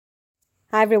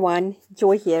Hi everyone,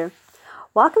 Joy here.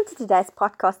 Welcome to today's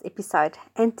podcast episode.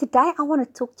 And today I want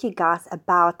to talk to you guys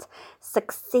about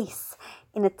success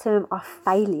in a term of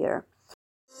failure.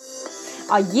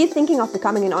 Are you thinking of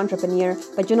becoming an entrepreneur,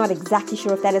 but you're not exactly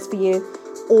sure if that is for you?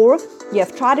 Or you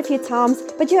have tried a few times,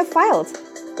 but you have failed?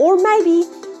 Or maybe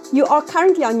you are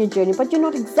currently on your journey, but you're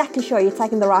not exactly sure you're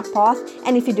taking the right path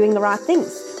and if you're doing the right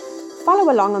things. Follow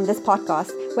along on this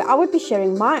podcast where I will be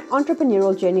sharing my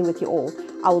entrepreneurial journey with you all.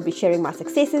 I will be sharing my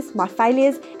successes, my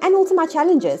failures, and also my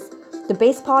challenges. The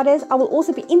best part is I will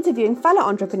also be interviewing fellow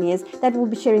entrepreneurs that will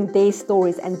be sharing their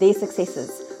stories and their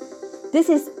successes. This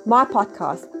is my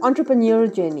podcast,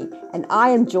 Entrepreneurial Journey, and I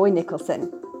am Joy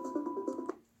Nicholson.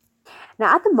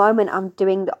 Now, at the moment, I'm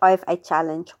doing the OFA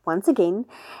challenge once again,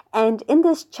 and in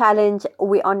this challenge,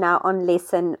 we are now on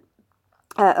lesson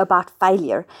about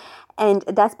failure. And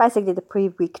that's basically the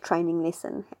pre-week training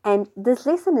lesson. And this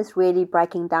lesson is really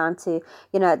breaking down to,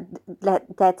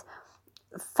 that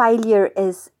failure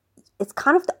it's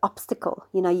kind of the obstacle.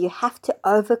 You have to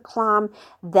overcome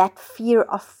that fear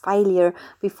of failure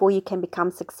before you can become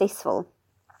successful.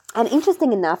 And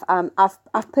interesting enough,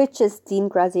 I've purchased Dean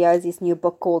Graziosi's new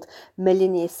book called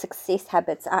Millionaire Success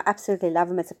Habits. I absolutely love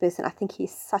him as a person. I think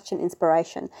he's such an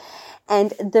inspiration.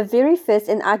 And the very first,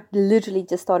 and I literally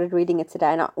just started reading it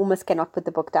today, and I almost cannot put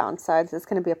the book down. So this is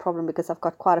going to be a problem because I've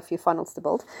got quite a few funnels to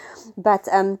build. But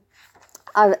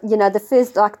the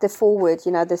first, like the foreword,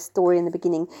 the story in the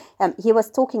beginning, he was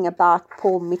talking about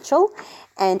Paul Mitchell.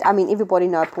 And I mean, everybody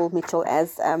know Paul Mitchell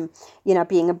as,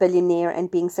 being a billionaire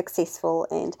and being successful.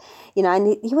 And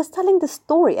he was telling the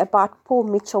story about Paul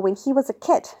Mitchell when he was a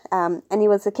kid. And he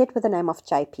was a kid with the name of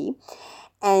JP.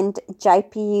 And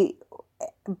JP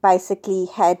basically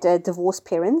had divorced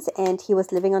parents, and he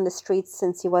was living on the streets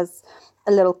since he was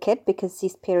a little kid because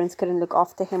his parents couldn't look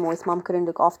after him, or his mom couldn't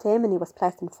look after him, and he was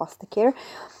placed in foster care.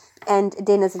 And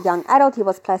then as a young adult, he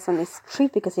was placed on the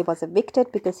street because he was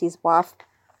evicted because his wife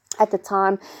at the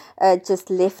time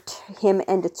just left him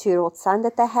and the 2-year-old son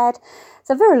that they had.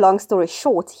 So very long story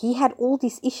short, he had all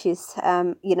these issues.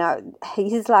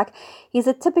 He's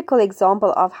a typical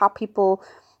example of how people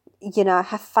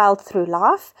have failed through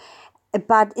life.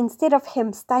 But instead of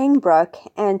him staying broke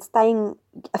and staying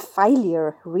a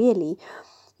failure, really,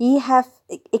 he have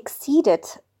exceeded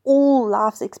all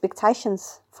life's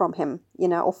expectations from him,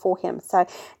 or for him. So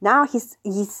now he's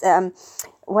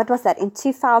what was that, in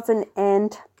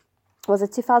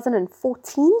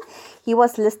 2014, he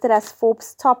was listed as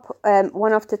Forbes top,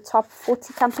 one of the top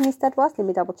 40 companies that was. Let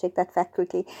me double check that fact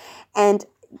quickly. And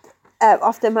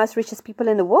of the most richest people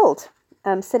in the world,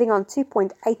 sitting on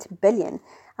 2.8 billion.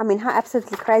 I mean, how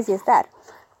absolutely crazy is that?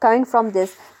 Going from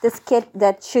this kid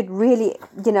that should really,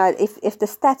 if the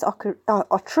stats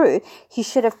are true, he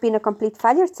should have been a complete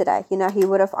failure today. He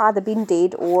would have either been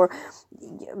dead or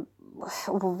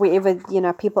wherever,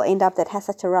 people end up that has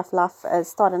such a rough life,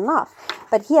 start in life.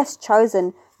 But he has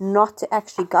chosen not to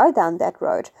actually go down that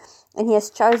road, and he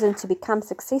has chosen to become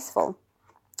successful.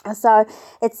 So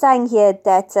it's saying here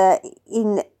that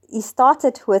he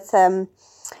started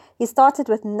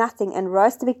with nothing and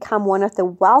rose to become one of the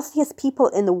wealthiest people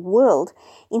in the world.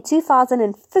 In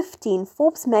 2015,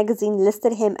 Forbes magazine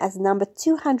listed him as number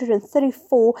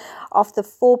 234 of the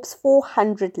Forbes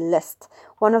 400 list,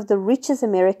 one of the richest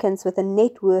Americans with a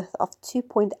net worth of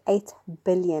 2.8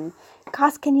 billion.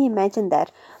 Guys, can you imagine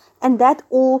that? And that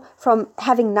all from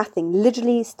having nothing,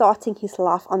 literally starting his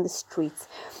life on the streets.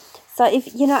 So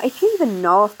if you even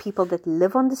know of people that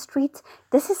live on the street,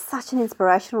 this is such an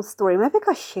inspirational story. Maybe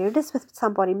I share this with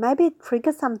somebody. Maybe it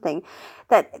triggers something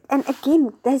and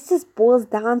again, this just boils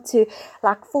down to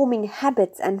like forming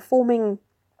habits and forming,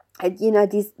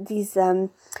 these. I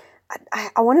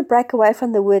want to break away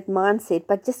from the word mindset,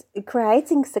 but just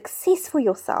creating success for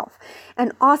yourself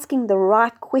and asking the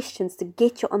right questions to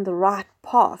get you on the right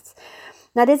path.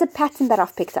 Now, there's a pattern that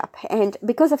I've picked up, and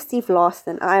because of Steve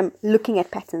Larsen, I'm looking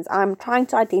at patterns. I'm trying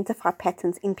to identify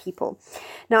patterns in people.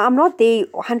 Now, I'm not there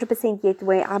 100% yet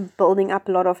where I'm building up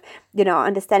a lot of,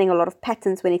 understanding a lot of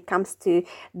patterns when it comes to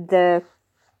the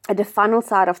funnel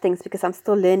side of things, because I'm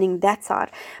still learning that side.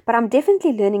 But I'm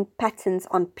definitely learning patterns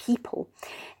on people.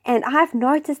 And I've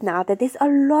noticed now that there's a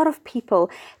lot of people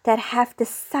that have the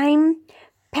same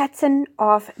pattern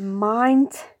of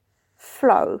mind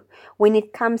flow when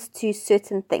it comes to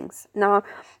certain things. Now,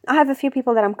 I have a few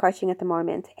people that I'm coaching at the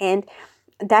moment, and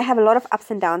they have a lot of ups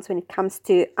and downs when it comes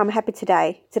to, I'm happy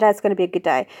today. Today's going to be a good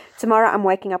day. Tomorrow I'm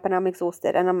waking up and I'm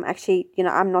exhausted and I'm actually,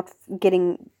 I'm not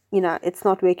getting, it's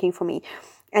not working for me.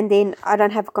 And then I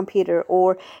don't have a computer,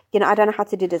 or, I don't know how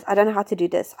to do this. I don't know how to do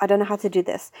this. I don't know how to do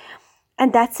this.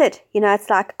 And that's it. It's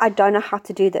like, I don't know how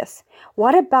to do this.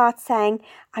 What about saying,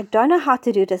 I don't know how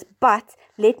to do this, but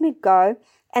let me go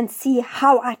and see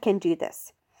how I can do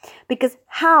this? Because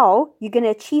how you're going to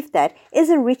achieve that is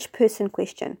a rich person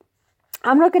question.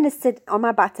 I'm not going to sit on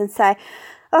my butt and say,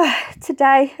 oh,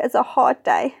 today is a hard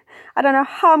day. I don't know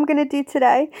how I'm going to do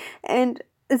today, and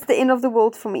it's the end of the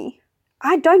world for me.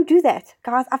 I don't do that,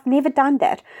 guys. I've never done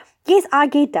that. Yes, I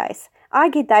get days. I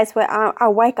get days where I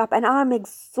wake up and I'm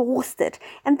exhausted.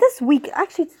 And this week,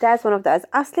 actually today's one of those.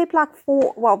 I slept like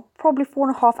probably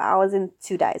 4.5 hours in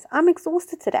 2 days. I'm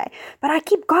exhausted today. But I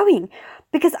keep going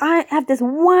because I have this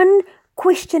one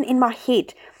question in my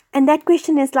head. And that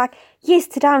question is like, yes,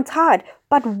 today I'm tired,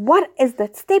 but what is the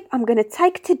step I'm going to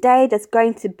take today that's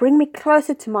going to bring me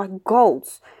closer to my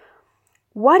goals?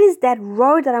 What is that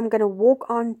road that I'm going to walk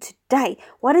on today?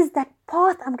 What is that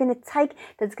path I'm going to take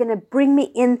that's going to bring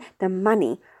me in the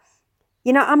money?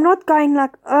 I'm not going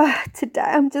like, oh, today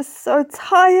I'm just so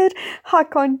tired. I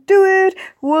can't do it.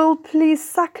 World, please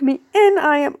suck me in.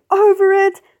 I am over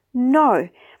it. No,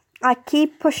 I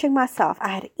keep pushing myself. I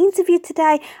had an interview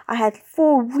today. I had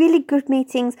 4 really good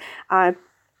meetings. I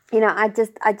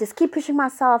just keep pushing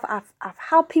myself. I've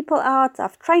helped people out.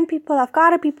 I've trained people. I've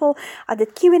guided people. I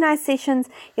did Q&A sessions,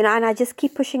 and I just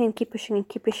keep pushing and keep pushing and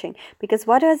keep pushing. Because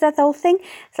what is that whole thing?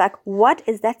 It's like, what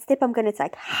is that step I'm going to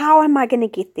take? How am I going to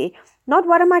get there? Not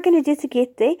what am I going to do to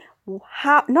get there?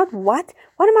 How? Not what?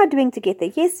 What am I doing to get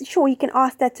there? Yes, sure, you can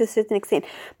ask that to a certain extent.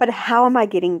 But how am I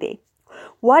getting there?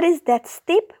 What is that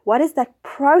step? What is that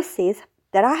process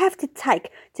that I have to take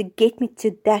to get me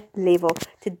to that level,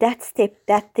 to that step,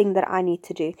 that thing that I need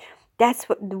to do? That's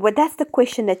that's the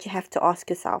question that you have to ask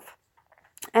yourself.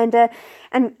 And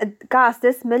guys,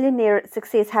 this Millionaire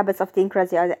Success Habits of Dean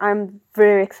Graziosi, I'm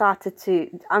very excited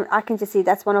I can just see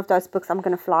that's one of those books I'm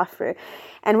going to fly through.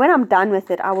 And when I'm done with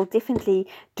it, I will definitely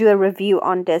do a review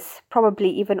on this, probably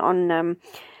even on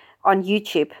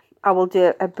YouTube. I will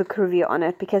do a book review on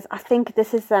it, because I think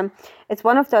this is it's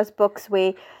one of those books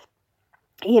where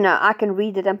I can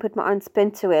read it and put my own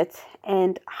spin to it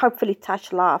and hopefully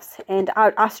touch lives. And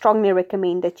I strongly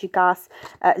recommend that you guys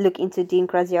look into Dean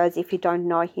Graziosi if you don't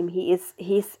know him.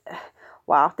 He's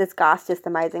wow, this guy's just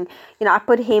amazing. I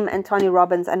put him and Tony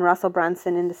Robbins and Russell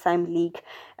Brunson in the same league.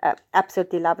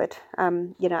 Absolutely love it.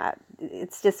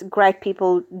 It's just great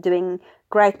people doing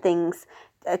great things,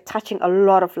 touching a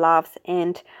lot of lives,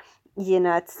 and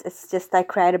it's just they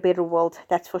create a better world,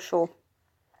 that's for sure.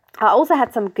 I also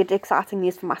had some good, exciting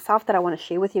news for myself that I want to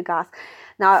share with you guys.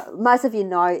 Now, most of you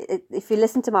know, if you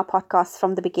listen to my podcast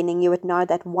from the beginning, you would know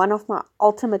that one of my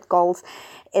ultimate goals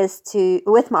is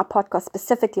with my podcast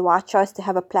specifically, why I chose to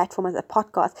have a platform as a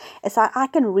podcast, is so I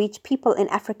can reach people in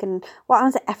African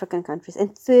countries, in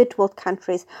third world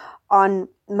countries, on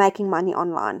making money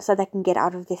online so they can get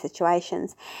out of their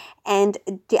situations. And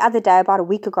the other day, about a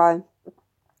week ago,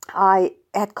 I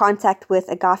had contact with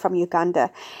a guy from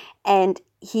Uganda, and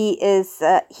he's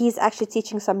actually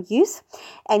teaching some youth,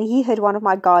 and he heard one of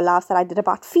my go lives that I did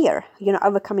about fear,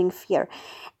 overcoming fear,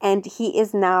 and he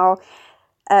is now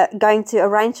going to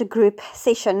arrange a group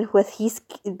session with his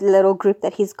little group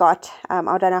that he's got. I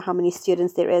don't know how many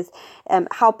students there is,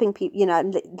 helping people,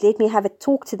 let me have a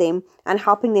talk to them and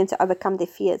helping them to overcome their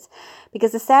fears.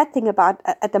 Because the sad thing about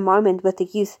at the moment with the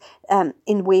youth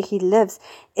in where he lives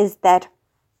is that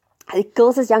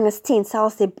girls as young as 10 sell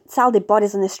their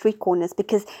bodies on the street corners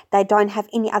because they don't have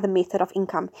any other method of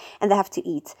income, and they have to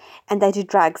eat, and they do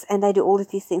drugs, and they do all of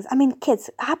these things. I mean, kids,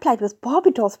 I played with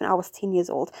Barbie dolls when I was 10 years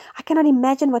old. I cannot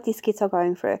imagine what these kids are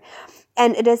going through.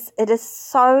 And it is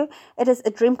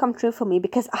a dream come true for me,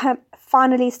 because I'm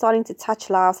finally starting to touch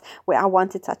lives where I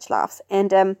want to touch lives.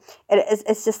 And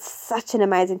it's just such an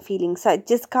amazing feeling. So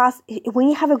just, guys, when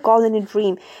you have a goal and a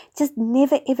dream, just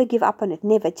never ever give up on it.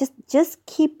 Never. Just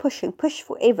keep pushing. Push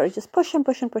forever. Just push and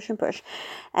push and push and push.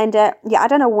 And I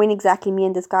don't know when exactly me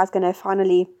and this guy's going to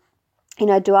finally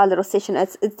do our little session.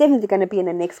 It's definitely going to be in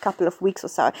the next couple of weeks or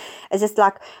so. It's just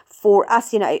like, for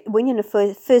us, when you're in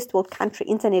a first world country,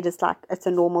 internet is like, it's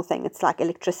a normal thing. It's like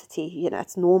electricity,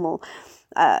 it's normal.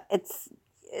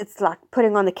 It's like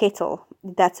putting on the kettle.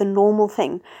 That's a normal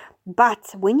thing.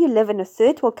 But when you live in a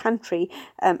third world country,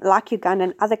 like Uganda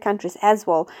and other countries as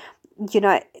well,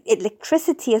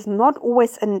 electricity is not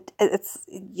always, and it's,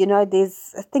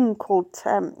 there's a thing called,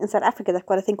 in South Africa, they've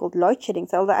got a thing called load shedding.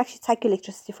 So they'll actually take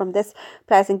electricity from this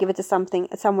place and give it to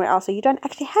somewhere else. So you don't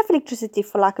actually have electricity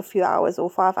for like a few hours or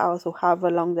 5 hours or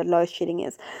however long the load shedding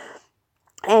is.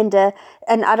 And I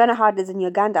don't know how it is in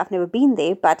Uganda. I've never been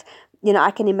there, but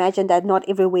I can imagine that not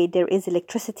everywhere there is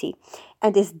electricity.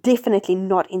 and is definitely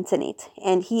not internet.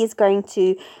 And he is going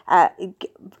to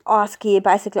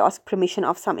basically ask permission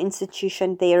of some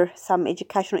institution there, some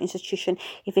educational institution,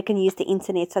 if we can use the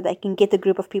internet so they can get a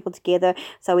group of people together,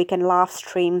 so we can live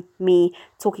stream me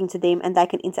talking to them, and they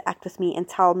can interact with me and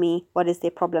tell me what is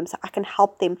their problem, so I can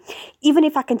help them. Even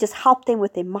if I can just help them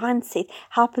with their mindset,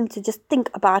 help them to just think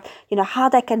about, how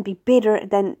they can be better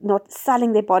than not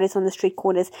selling their bodies on the street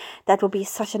corners. That will be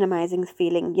such an amazing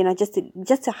feeling, just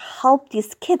to help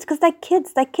these kids, because they're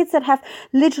kids that have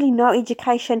literally no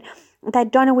education. They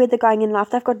don't know where they're going in life.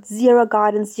 They've got zero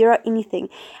guidance, zero anything.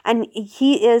 And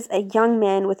he is a young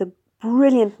man with a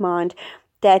brilliant mind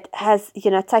that has,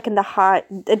 taken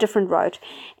a different road.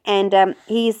 And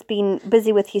he's been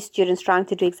busy with his students, trying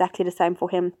to do exactly the same for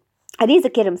him. And he's a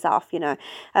kid himself,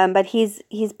 but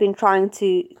he's been trying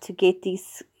to get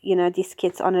these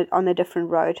kids on a different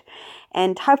road.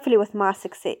 And hopefully with my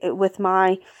success, with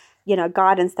my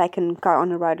guidance, they can go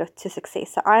on a road to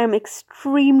success. So I am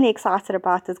extremely excited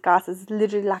about this, guys. It's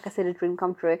literally, like I said, a dream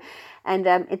come true, and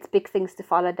it's big things to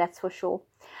follow, that's for sure.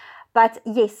 But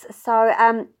yes, so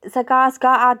guys, go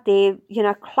out there,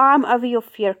 climb over your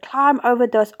fear, climb over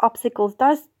those obstacles,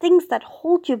 those things that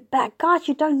hold you back. Guys,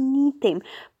 you don't need them.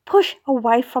 Push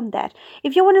away from that.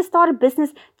 If you want to start a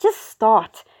business, just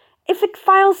start. If it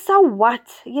fails, so what?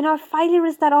 Failure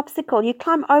is that obstacle. You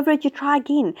climb over it, you try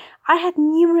again. I had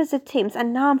numerous attempts,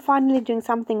 and now I'm finally doing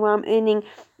something where I'm earning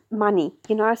money,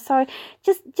 so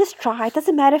just try. It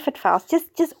doesn't matter if it fails.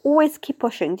 Just always keep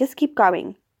pushing. Just keep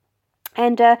going.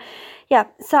 And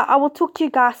so I will talk to you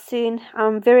guys soon.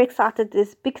 I'm very excited.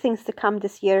 There's big things to come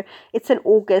this year. It's in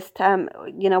August.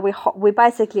 We're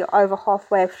basically over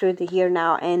halfway through the year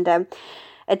now, and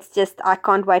it's just, I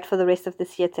can't wait for the rest of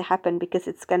this year to happen, because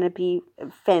it's going to be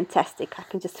fantastic. I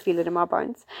can just feel it in my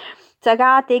bones. So go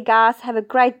out there, guys. Have a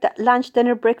great lunch,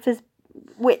 dinner, breakfast,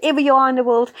 wherever you are in the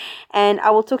world. And I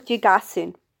will talk to you guys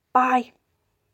soon. Bye.